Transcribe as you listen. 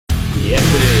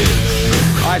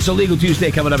right, so Legal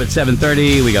Tuesday coming up at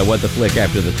 7:30. We got What the Flick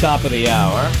after the top of the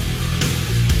hour.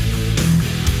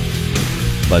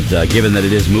 But given that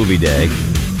it is movie day,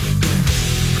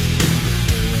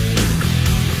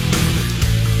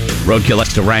 Roadkill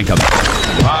likes to rank them.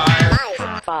 5,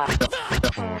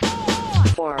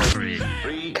 4, 3,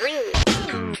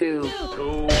 2.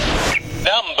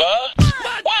 Number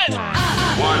 1.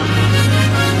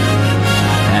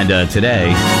 And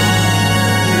today,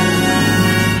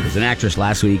 it was an actress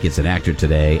last week, it's an actor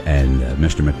today, and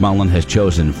Mr. McMullen has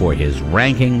chosen for his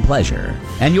ranking pleasure,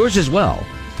 and yours as well.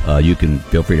 You can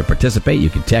feel free to participate. You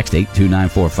can text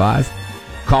 82945.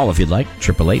 Call if you'd like,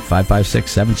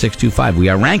 888-556-7625. We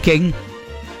are ranking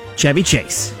Chevy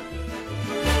Chase.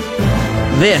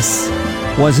 This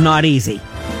was not easy.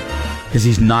 because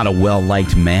he's not a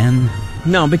well-liked man.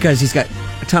 No, because he's got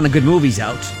a ton of good movies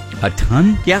out. A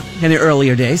ton? Yeah, in the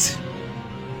earlier days.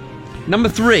 Number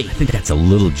 3. I think that's a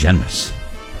little generous.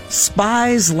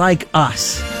 Spies Like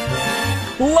Us.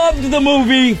 Loved the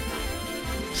movie.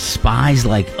 Spies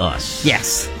Like Us.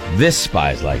 Yes. This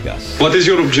Spies Like Us. What is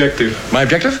your objective? My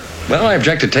objective? Well, I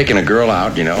object to taking a girl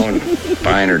out, and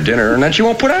buying her dinner, and then she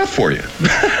won't put out for you.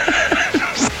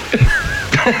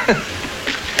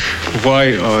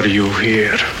 Why are you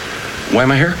here? Why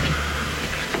am I here?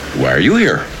 Why are you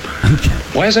here? Okay.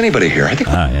 Why is anybody here? I think.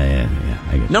 Yeah.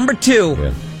 I get Number 2.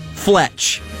 Yeah.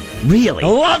 Fletch. Really?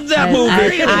 Love that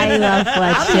movie. I love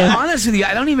Fletch I'll be too. honest with you,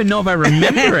 I don't even know if I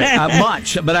remember it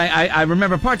much, but I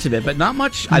remember parts of it, but not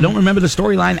much. I don't remember the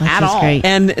storyline Fletch at is all. great.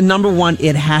 And number 1,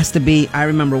 it has to be, I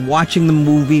remember watching the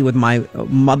movie with my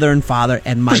mother and father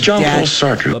and my It's John Paul dad.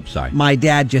 Sartre. Oops, sorry. My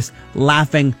dad just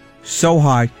laughing so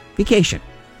hard. Vacation.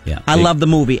 Yeah, I love the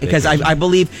movie because I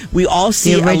believe we all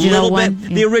see The a original little one?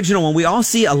 bit. The original one. We all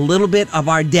see a little bit of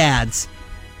our dads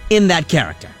in that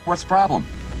character. What's the problem?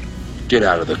 Get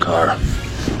out of the car.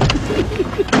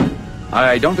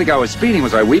 I don't think I was speeding.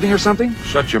 Was I weaving or something?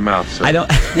 Shut your mouth, sir. I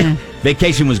don't.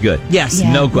 Vacation was good. Yes.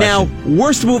 Yeah. No question. Now,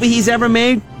 worst movie he's ever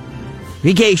made?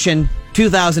 Vacation,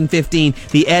 2015,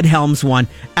 the Ed Helms one.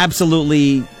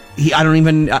 Absolutely. I don't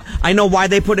even. I know why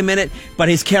they put him in it, but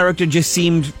his character just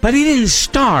seemed. But he didn't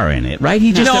star in it, right?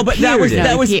 He just No, but that was appeared in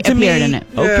that it. was He to me. appeared in it.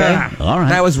 Okay. All right.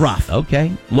 That was rough.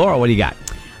 Okay. Laura, what do you got?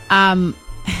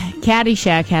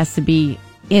 Caddyshack has to be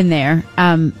in there,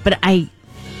 but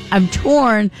I'm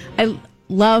torn. I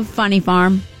love Funny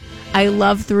Farm. I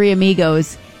love Three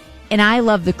Amigos, and I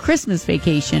love The Christmas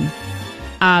Vacation.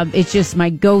 It's just my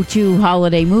go-to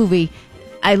holiday movie.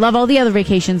 I love all the other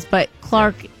vacations, but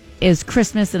Clark is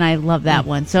Christmas, and I love that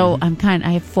one. So I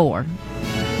have 4.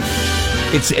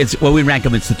 It's when we rank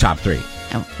them. It's the top 3.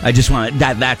 Oh. I just want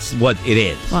that's what it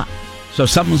is. Well, So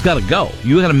something's got to go.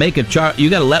 You got to make a chart. You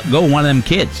got to let go one of them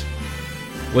kids.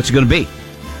 What's it going to be?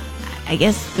 I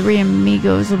guess Three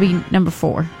Amigos will be number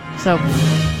 4. So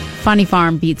Funny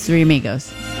Farm beats Three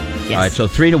Amigos. Yes. All right. So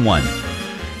 3-1.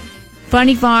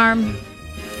 Funny Farm,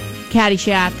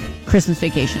 Caddyshack, Christmas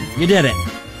Vacation. You did it.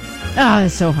 Oh,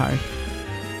 it's so hard.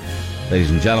 Ladies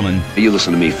and gentlemen, You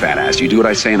listen to me, fat ass. You do what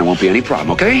I say and it won't be any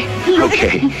problem, okay?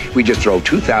 Okay. We just drove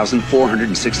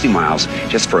 2,460 miles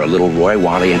just for a little Roy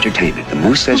Wally entertainment. The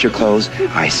moose says you're closed.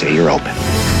 I say you're open.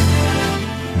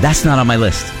 that's not on my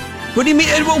list. What do you mean?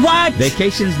 What?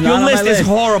 Vacation's not Your on my list list. is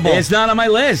horrible. It's not on my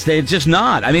list. It's just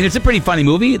not. I mean, it's a pretty funny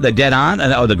movie. The Dead Aunt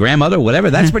or the Grandmother, whatever.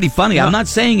 That's pretty funny. I'm not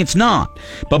saying it's not.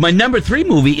 But my number 3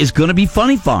 movie is going to be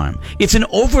Funny Farm. It's an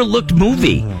overlooked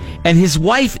movie. And his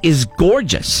wife is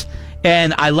gorgeous.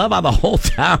 And I love how the whole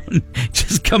town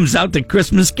just comes out to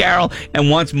Christmas Carol and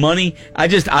wants money.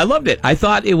 I loved it. I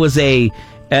thought it was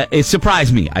it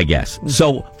surprised me, I guess.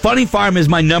 So Funny Farm is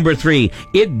my number 3.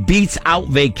 It beats out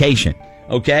Vacation.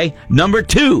 Okay? Number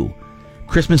 2,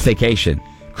 Christmas Vacation.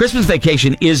 Christmas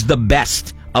Vacation is the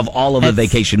best of all of the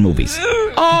vacation movies.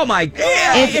 Oh my God.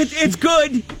 It's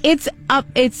good.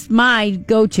 It's my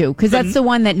go-to because that's the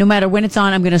one that no matter when it's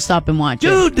on, I'm going to stop and watch it.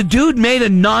 Dude, the dude made a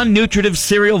non-nutritive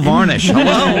cereal varnish.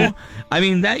 Hello? I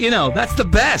mean, that's the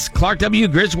best. Clark W.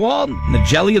 Griswold, the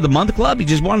Jelly of the Month Club. He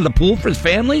just wanted a pool for his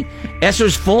family.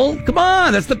 Esser's Full. Come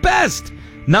on, that's the best.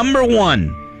 Number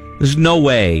 1. There's no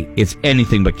way it's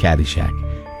anything but Caddyshack.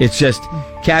 It's just,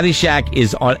 Caddyshack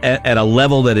is at a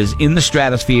level that is in the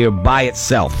stratosphere by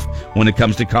itself when it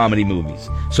comes to comedy movies.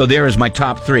 So there is my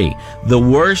top 3. The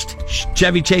worst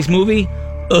Chevy Chase movie?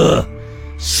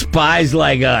 Spies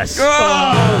Like Us.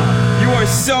 Oh, you are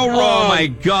so wrong. Oh my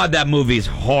God, that movie's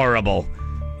horrible.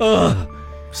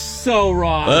 So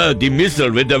wrong. The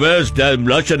missile with the worst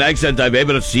Russian accent I've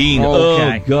ever seen.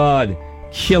 Okay. Oh God,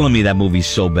 killing me. That movie's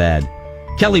so bad.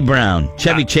 Kelly Brown,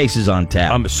 Chevy Chase is on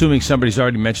tap. I'm assuming somebody's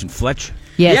already mentioned Fletch.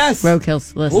 Yes.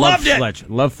 Roadkill's list. Loved it. Fletch.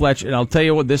 Love Fletch. And I'll tell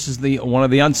you what, this is one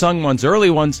of the unsung ones, early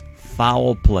ones,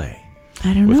 Foul Play.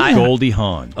 I don't With know. Goldie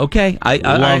Hawn. Okay, I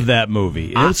Love that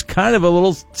movie. It was kind of a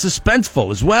little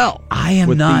suspenseful as well. I am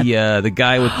with not- the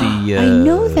guy with the I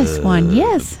know this one.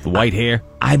 Yes. the white hair.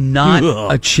 I'm not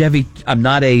a Chevy. I'm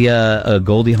not a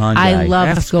Goldie Hawn guy. I love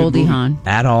That's a good Goldie movie. Hawn.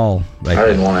 at all. Right I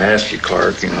didn't want to ask you,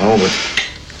 Clark,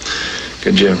 but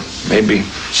could you maybe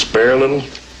spare a little,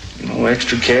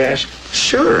 extra cash?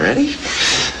 Sure, Eddie.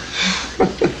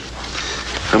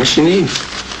 How much you need?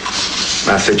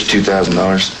 About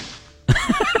 $52,000.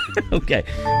 Okay,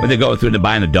 when they go through and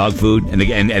buying the dog food,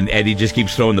 and Eddie just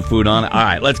keeps throwing the food on it. All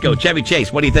right, let's go. Chevy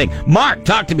Chase, what do you think? Mark,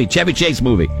 talk to me. Chevy Chase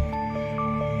movie.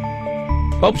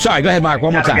 Oh, sorry. Go ahead, Mark.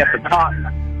 One more time. Get the top.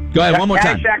 Go ahead, one more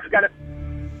time. Caddyshack's got it.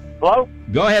 Hello?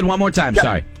 Go ahead, one more time.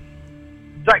 Sorry.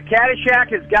 Sorry,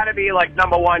 Caddyshack has got to be like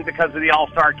number one because of the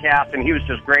all-star cast, and he was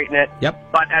just great in it.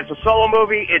 Yep. But as a solo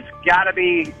movie, it's got to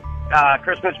be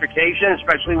Christmas Vacation,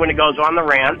 especially when he goes on the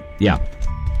rant. Yeah.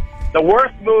 The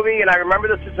worst movie, and I remember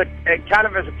this as a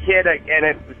kid, and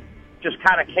it just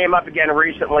kind of came up again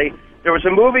recently. There was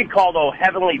a movie called Oh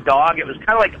Heavenly Dog. It was kind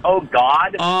of like Oh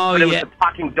God, Oh, but it yeah. was a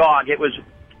talking dog. It was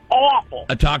awful.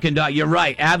 A talking dog. You're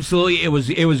right. Absolutely. It was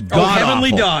god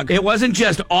Heavenly awful. Dog. It wasn't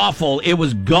just awful. It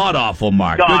was god awful,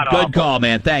 Mark. God-awful. Good call,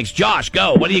 man. Thanks. Josh,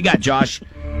 go. What do you got, Josh?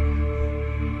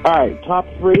 All right, top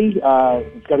three.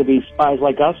 It's got to be Spies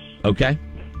Like Us. Okay.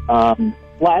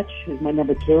 Fletch is my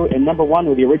number two, and number one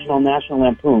were the original National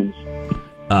Lampoons.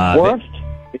 Worst,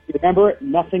 if you remember it,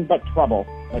 Nothing But Trouble,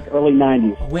 like early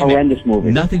 90s. Wait a minute. Horrendous movie.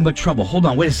 Nothing But Trouble. Hold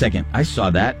on. Wait a second. I saw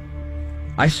that.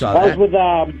 That was with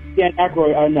Dan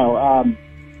Aykroyd.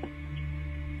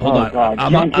 Hold on. God.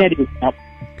 I'm- John Candy was out.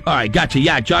 All right, gotcha.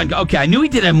 Yeah, John. Okay, I knew he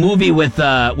did a movie with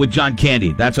John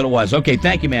Candy. That's what it was. Okay,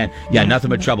 thank you, man. Yeah, Nothing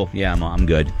But Trouble. Yeah, I'm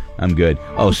good. I'm good.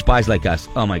 Oh, Spies Like Us.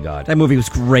 Oh my God, That movie was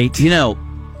great. you know,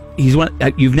 he's one.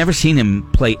 You've never seen him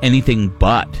play anything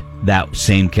but that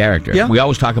same character. Yeah. We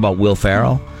always talk about Will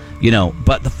Ferrell,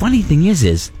 but the funny thing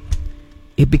is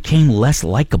it became less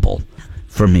likable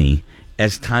for me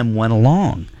as time went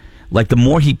along. Like the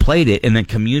more he played it, and then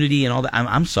Community and all that.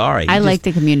 I'm sorry. I like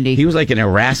the Community. He was like an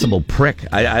irascible prick.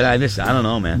 I don't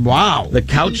know, man. Wow. The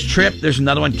Couch Trip. There's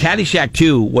another one. Caddyshack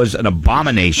 2 was an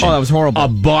abomination. Oh, that was horrible.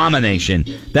 Abomination.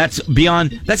 That's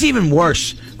beyond. That's even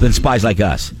worse than Spies Like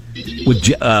Us. With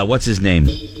what's his name?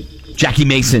 Jackie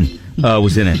Mason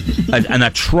was in it. An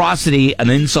atrocity, an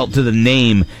insult to the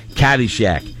name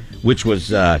Caddyshack, which was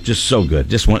just so good.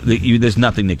 There's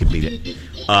nothing that could beat it.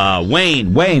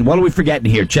 Wayne, what are we forgetting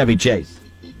here? Chevy Chase.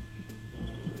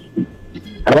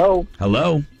 Hello?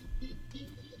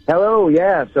 Hello,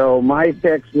 yeah. So my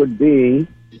picks would be,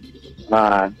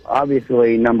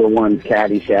 obviously, number one's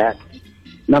Caddyshack.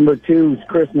 Number two's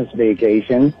Christmas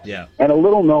Vacation. Yeah. And a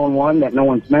little-known one that no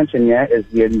one's mentioned yet is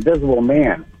The Invisible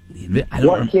Man.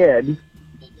 What kid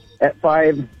at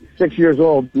 5, 6 years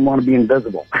old didn't want to be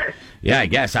invisible? Yeah, I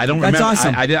guess. I don't That's remember.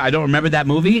 awesome. I don't remember that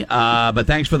movie, but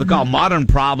thanks for the call. Modern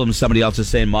Problems, somebody else is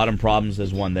saying Modern Problems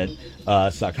is one that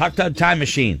sucked. Hot Tub Time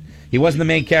Machine. He wasn't the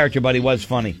main character, but he was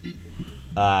funny.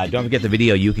 Don't forget the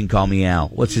video, You Can Call Me Al.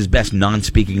 What's his best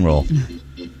non-speaking role?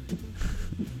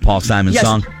 Paul Simon's Yes.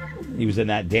 song. He was in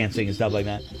that, dancing and stuff like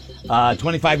that.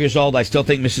 25 years old. I still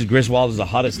think Mrs. Griswold is the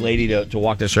hottest lady to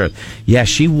walk this earth. Yeah,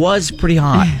 she was pretty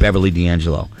hot, Beverly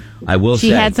D'Angelo. I will say.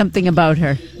 She had something about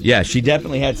her. Yeah, she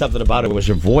definitely had something about her. It was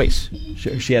her voice.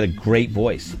 She had a great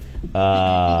voice.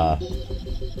 Let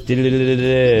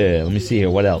me see here.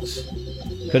 What else?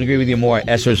 Couldn't agree with you more.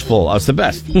 Esser's full. Oh, it's the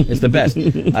best. It's the best.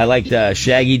 I liked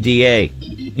Shaggy DA.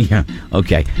 Yeah.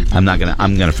 Okay. I'm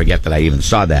gonna forget that I even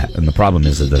saw that. And the problem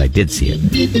is that I did see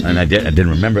it, and I didn't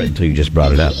remember it until you just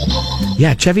brought it up.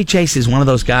 Yeah, Chevy Chase is one of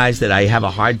those guys that I have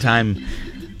a hard time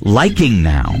liking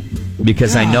now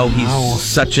because I know he's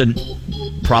such a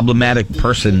problematic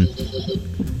person.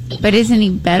 But isn't he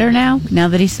better now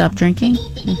that he stopped drinking?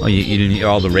 Oh, you didn't hear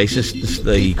all the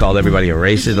racists? He called everybody a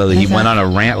racist. He went on a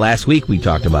rant last week. We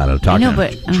talked about it.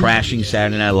 Trashing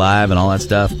Saturday Night Live and all that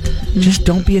stuff. Just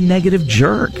don't be a negative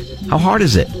jerk. How hard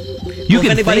is it? You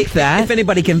can think that. If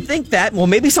anybody can think that, well,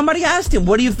 maybe somebody asked him,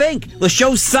 what do you think? The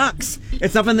show sucks.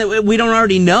 It's something that we don't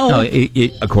already know. No,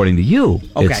 according to you,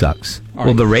 Okay. it sucks. All Well,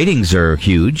 right. the ratings are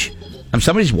huge.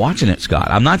 Somebody's watching it, Scott.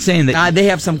 I'm not saying that. They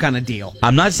have some kind of deal.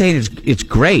 I'm not saying it's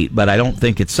great, but I don't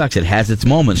think it sucks. It has its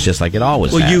moments, just like it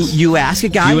always Well, has. you ask a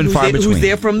guy Few and far who's between.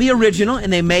 there from the original,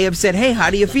 and they may have said, hey, how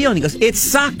do you feel? And he goes, it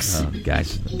sucks. Oh, the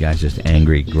guy's just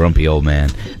angry, grumpy old man.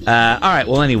 All right,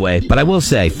 well, anyway, but I will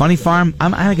say, Funny Farm, I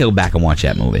gotta go back and watch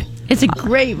that movie. It's a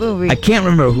great movie. I can't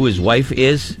remember who his wife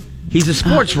is. He's a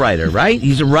sports writer, right?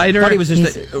 He's a writer. Thought he was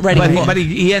just writing a book. But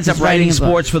he ends up He's writing writing a book.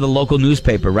 sports for the local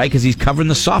newspaper, right? Because he's covering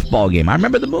the softball game. I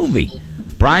remember the movie.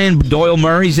 Brian Doyle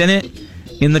Murray's in it.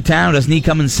 In the town, doesn't he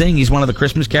come and sing? He's one of the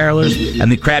Christmas carolers,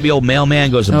 and the crabby old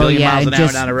mailman goes a billion miles an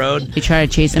hour down the road. They try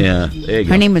to chase him. Yeah, there you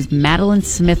go. Her name was Madeline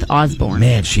Smith Osborne.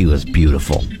 Man, she was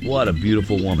beautiful. What a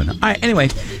beautiful woman. All right, anyway,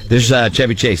 there's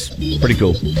Chevy Chase. Pretty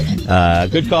cool.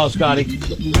 Good call, Scotty.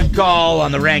 Good call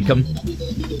on the Rankum.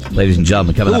 Ladies and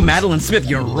gentlemen, coming up. Ooh, Madeline Smith,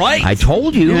 you're right. I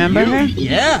told you. Remember her?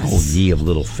 Yes. Oh, ye of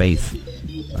little faith.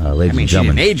 Ladies I mean, and she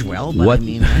gentlemen. didn't age well, but what? I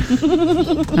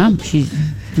mean... She's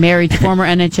married to former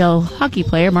NHL hockey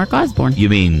player Mark Osborne. You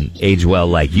mean age well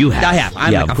like you have? I have.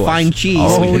 I'm like of a course. fine cheese.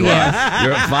 Oh, you yeah. are.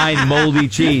 You're a fine moldy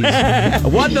cheese.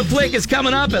 What the Flick is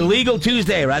coming up, and Legal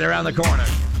Tuesday right around the corner.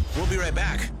 We'll be right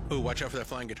back. Ooh, watch out for that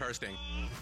flying guitar sting.